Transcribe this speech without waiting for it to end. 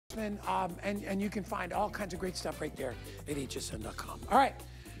And you can find all kinds of great stuff right there at hsn.com. All right.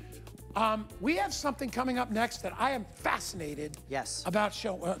 We have something coming up next that I am fascinated about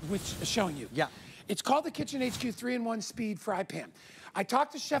showing you. Yeah. It's called the Kitchen HQ 3-in-1 Speed Frypan. I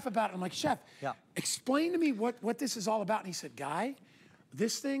talked to Chef about it. I'm like, Chef, explain to me what this is all about. And he said, Guy,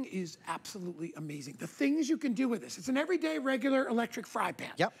 this thing is absolutely amazing. The things you can do with this. It's an everyday, regular electric fry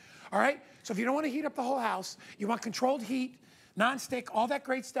pan. Yep. All right? So if you don't want to heat up the whole house, you want controlled heat, nonstick, all that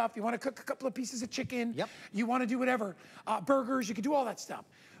great stuff. You want to cook a couple of pieces of chicken. Yep. You want to do whatever. Burgers, you can do all that stuff.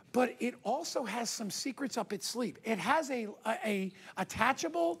 But it also has some secrets up its sleeve. It has a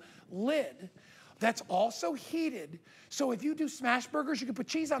attachable lid that's also heated. So if you do smash burgers, you can put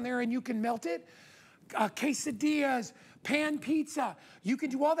cheese on there and you can melt it. Quesadillas, pan pizza, you can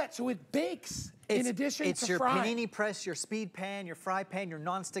do all that. So it bakes in addition to frying. It's your panini press, your speed pan, your fry pan, your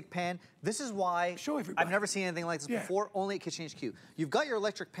nonstick pan. This is why I've never seen anything like this before, only at Kitchen HQ. You've got your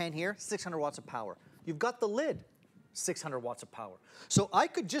electric pan here, 600 watts of power. You've got the lid, 600 watts of power. So I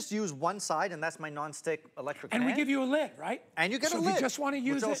could just use one side, and that's my nonstick electric pan. And we give you a lid, right? And you get a lid. So if you just want to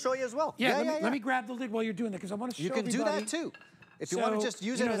use it. Which I'll show you as well. Let me grab the lid while you're doing that, because I want to show everybody. You can do that too. If you want to just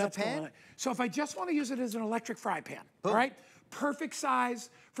use it as a pan. So if I just want to use it as an electric fry pan, all right? Perfect size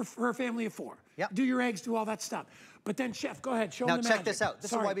for a family of 4. Yep. Do your eggs, do all that stuff. But then, Chef, go ahead, show them the magic. Now check this out.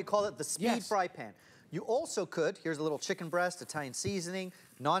 This is why we call it the Speed Fry Pan. You also could, here's a little chicken breast, Italian seasoning,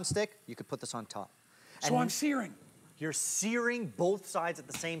 nonstick. You could put this on top. So I'm searing. You're searing both sides at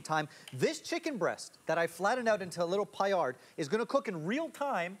the same time. This chicken breast that I flattened out into a little paillard is going to cook in real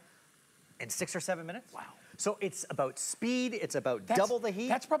time in 6 or 7 minutes. Wow. So it's about speed, it's about double the heat.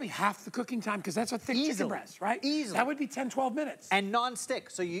 That's probably half the cooking time, because that's a thick chicken breast, right? Easily. That would be 10, 12 minutes. And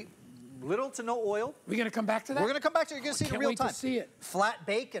non-stick, so you, little to no oil. We're gonna come back to that? We're gonna come back to it, you're gonna see it in real time. Can't wait to see it. Flat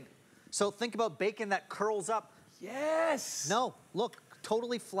bacon. So think about bacon that curls up. Yes. No, look,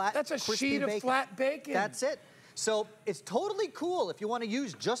 totally flat, that's a crispy sheet of flat bacon. That's it. So it's totally cool if you want to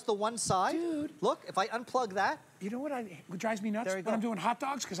use just the one side. Dude. Look, if I unplug that. You know what drives me nuts when I'm doing hot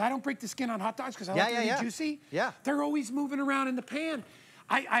dogs? Because I don't break the skin on hot dogs because I like them to be juicy. Yeah. They're always moving around in the pan.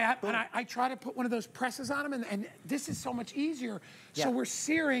 I try to put one of those presses on them, and this is so much easier. So we're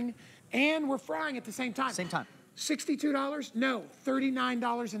searing and we're frying at the same time. Same time. $62? No,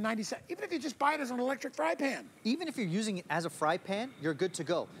 $39.90. Even if you just buy it as an electric fry pan. Even if you're using it as a fry pan, you're good to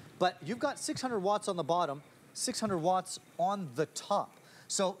go. But you've got 600 watts on the bottom, 600 watts on the top.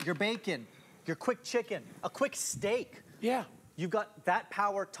 So your bacon, your quick chicken, a quick steak. Yeah. You've got that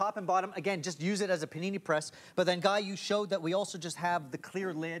power top and bottom. Again, just use it as a panini press. But then, Guy, you showed that we also just have the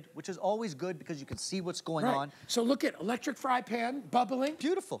clear lid, which is always good because you can see what's going on. So look at electric fry pan, bubbling.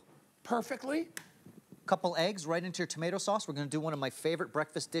 Beautiful. Perfectly. Couple eggs right into your tomato sauce. We're going to do one of my favorite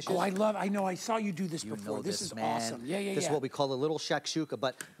breakfast dishes. Oh, I know, I saw you do this before. This is awesome. This is what we call a little shakshuka.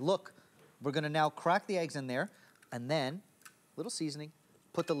 But look, we're going to now crack the eggs in there, and then, little seasoning,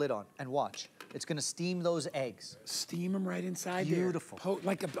 put the lid on, and watch. It's going to steam those eggs. Steam them right inside Beautiful.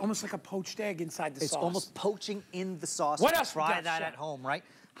 there. Almost like a poached egg inside the sauce. It's almost poaching in the sauce. What else? Try that at home, right?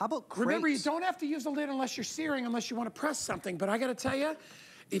 How about crepes? Remember, you don't have to use the lid unless you're searing, unless you want to press something. But I got to tell you,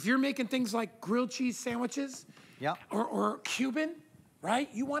 if you're making things like grilled cheese sandwiches or Cuban, right?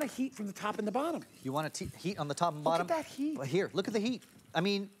 You want to heat from the top and the bottom. You want to heat on the top and bottom? Look at that heat. Well, here, look at the heat. I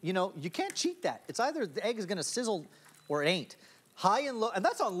mean, you know, you can't cheat that. It's either the egg is going to sizzle or it ain't. High and low, and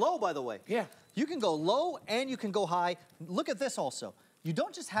that's on low, by the way. Yeah. You can go low and you can go high. Look at this also. You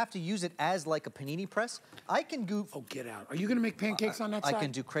don't just have to use it as like a panini press. I can do... Oh, get out. Are you going to make pancakes on that side? I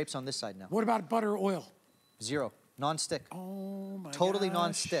can do crepes on this side now. What about butter or oil? 0. Non-stick. Oh, my Totally gosh.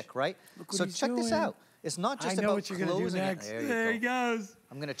 non-stick, right? So check this out. It's not just about closing it. There he goes.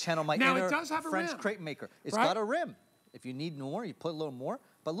 I'm going to channel my now, inner it does have a French rim, crepe maker. It's got a rim. If you need more, you put a little more.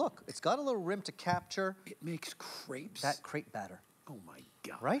 But look, it's got a little rim to capture. It makes crepes. That crepe batter. Oh, my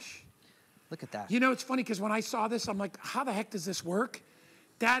gosh. Right? Look at that. You know, it's funny because when I saw this, I'm like, how the heck does this work?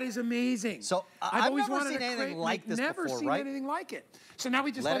 That is amazing. So I've always never wanted seen anything like this before, before, right? Never seen anything like it. So now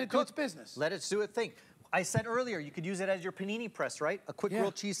we just let it do its business. Let it do its thing. I said earlier, you could use it as your panini press, right? A quick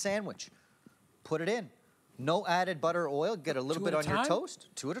grilled cheese sandwich. Put it in. No added butter or oil. Get a little bit on your toast.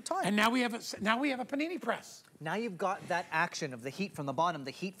 2 at a time. And now we have a panini press. Now you've got that action of the heat from the bottom,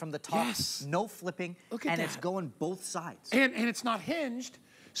 the heat from the top. Yes. No flipping. Look at and that. It's going both sides. And it's not hinged,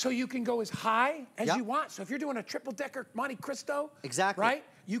 so you can go as high as you want. So if you're doing a triple-decker Monte Cristo, right,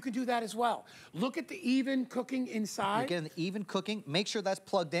 you can do that as well. Look at the even cooking inside. You're getting the even cooking. Make sure that's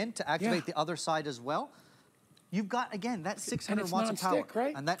plugged in to activate the other side as well. You've got, again, that 600 watts of power.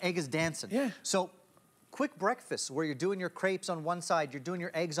 Right? And that egg is dancing. Yeah. So quick breakfast where you're doing your crepes on one side, you're doing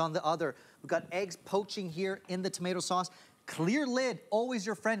your eggs on the other. We've got eggs poaching here in the tomato sauce. Clear lid, always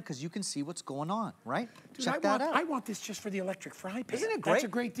your friend, because you can see what's going on, right? Dude, Check that out. I want this just for the electric fry pan. Isn't it great? That's a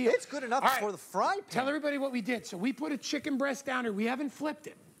great deal. It's good enough for the fry pan. Tell everybody what we did. So we put a chicken breast down here. We haven't flipped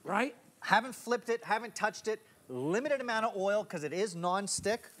it, right? Haven't flipped it, haven't touched it. Limited amount of oil because it is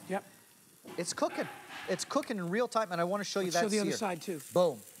non-stick. Yep. It's cooking. It's cooking in real time, and I want to show you that. Show the other side too.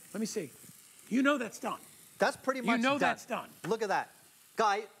 Boom. Let me see. You know that's done. That's pretty much done. You know that's done. Look at that.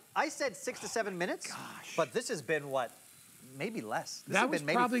 Guy, I said 6 to 7 minutes. Gosh. But this has been what? Maybe less. This That has was been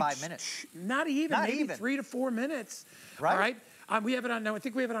maybe probably 5 minutes. Not even. Not maybe even. 3 to 4 minutes. Right. All right. We have it on now. I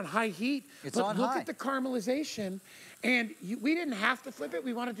think we have it on high heat. It's but on look high. at the caramelization, and we didn't have to flip it.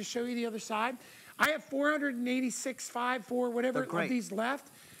 We wanted to show you the other side. I have 486.5 for whatever of these left.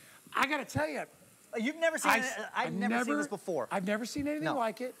 I got to tell you, you've never seen it. I've never seen this before. I've never seen anything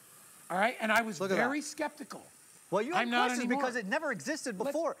like it. All right, and I was very skeptical. Well, you have questions because it never existed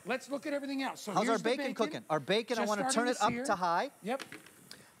before. Let's look at everything else. So how's our bacon cooking? Our bacon, I want to turn it up to high. Yep.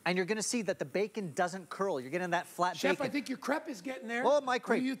 And you're going to see that the bacon doesn't curl. You're getting that flat bacon. Chef, I think your crepe is getting there. Oh, my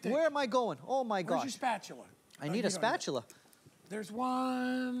crepe. What do you think? Where am I going? Oh, my gosh. Where's your spatula? I need a spatula. There's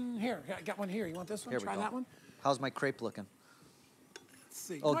one here. I got one here. You want this one? Try that one. How's my crepe looking? Let's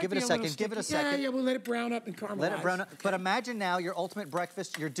see. Oh, give it a second. Give it a second. Yeah, we'll let it brown up and caramelize. Let it brown up. Okay. But imagine now your ultimate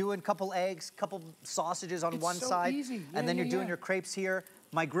breakfast. You're doing a couple eggs, couple sausages on one side. Easy. Yeah, and then you're doing your crepes here.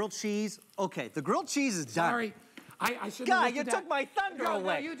 My grilled cheese. Okay, the grilled cheese is done. Sorry. I shouldn't Guy, have you took my thunder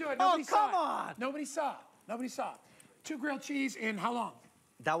away. No, you do it. Nobody come on. Nobody saw. Nobody saw. 2 grilled cheese in how long?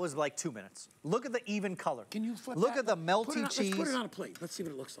 That was like 2 minutes. Look at the even color. Can you flip Look at the melty cheese. Let's put it on a plate. Let's see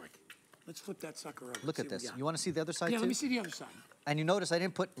what it looks like. Let's flip that sucker over. Look at this. You want to see the other side too? Yeah, let me see the other side. And you notice I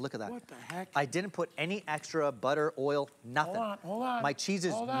didn't put, look at that. What the heck? I didn't put any extra butter, oil, nothing. Hold on. My cheese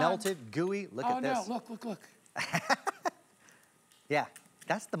is melted, gooey. Look at this. Oh, no, look. Yeah,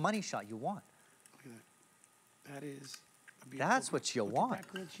 that's the money shot you want. Look at that. That is a beautiful. That's what you want. That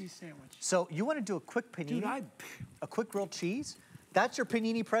grilled cheese sandwich. So you want to do a quick panini? Dude, a quick grilled cheese? That's your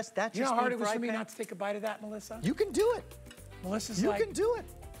panini press? That's your Speed Frypan? You know how hard it was for me not to take a bite of that, Melissa? You can do it. Melissa's like... You can do it.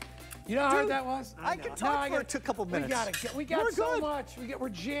 You know how hard that was? I can talk for a couple minutes. We got so much. We're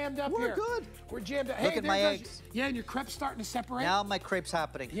jammed up here. We're good. We're jammed up. Look at my eggs. Yeah, and your crepe's starting to separate. Now my crepe's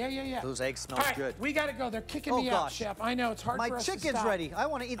happening. Yeah. Those eggs smell good. We got to go. They're kicking me out, Chef. I know, it's hard for us to stop. My chicken's ready. I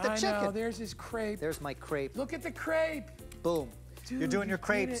want to eat the chicken. I know. There's his crepe. There's my crepe. Look at the crepe. Boom. Dude, you're doing your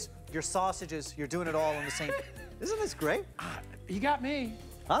crepes, your sausages. You're doing it all in the same. Isn't this great? You got me.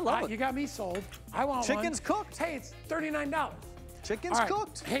 I love it. You got me sold. I want one. Chicken's cooked. Hey, it's $39. Chicken's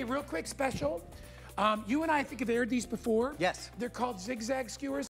cooked. Hey, real quick special. You and I think have aired these before. Yes. They're called zigzag skewers.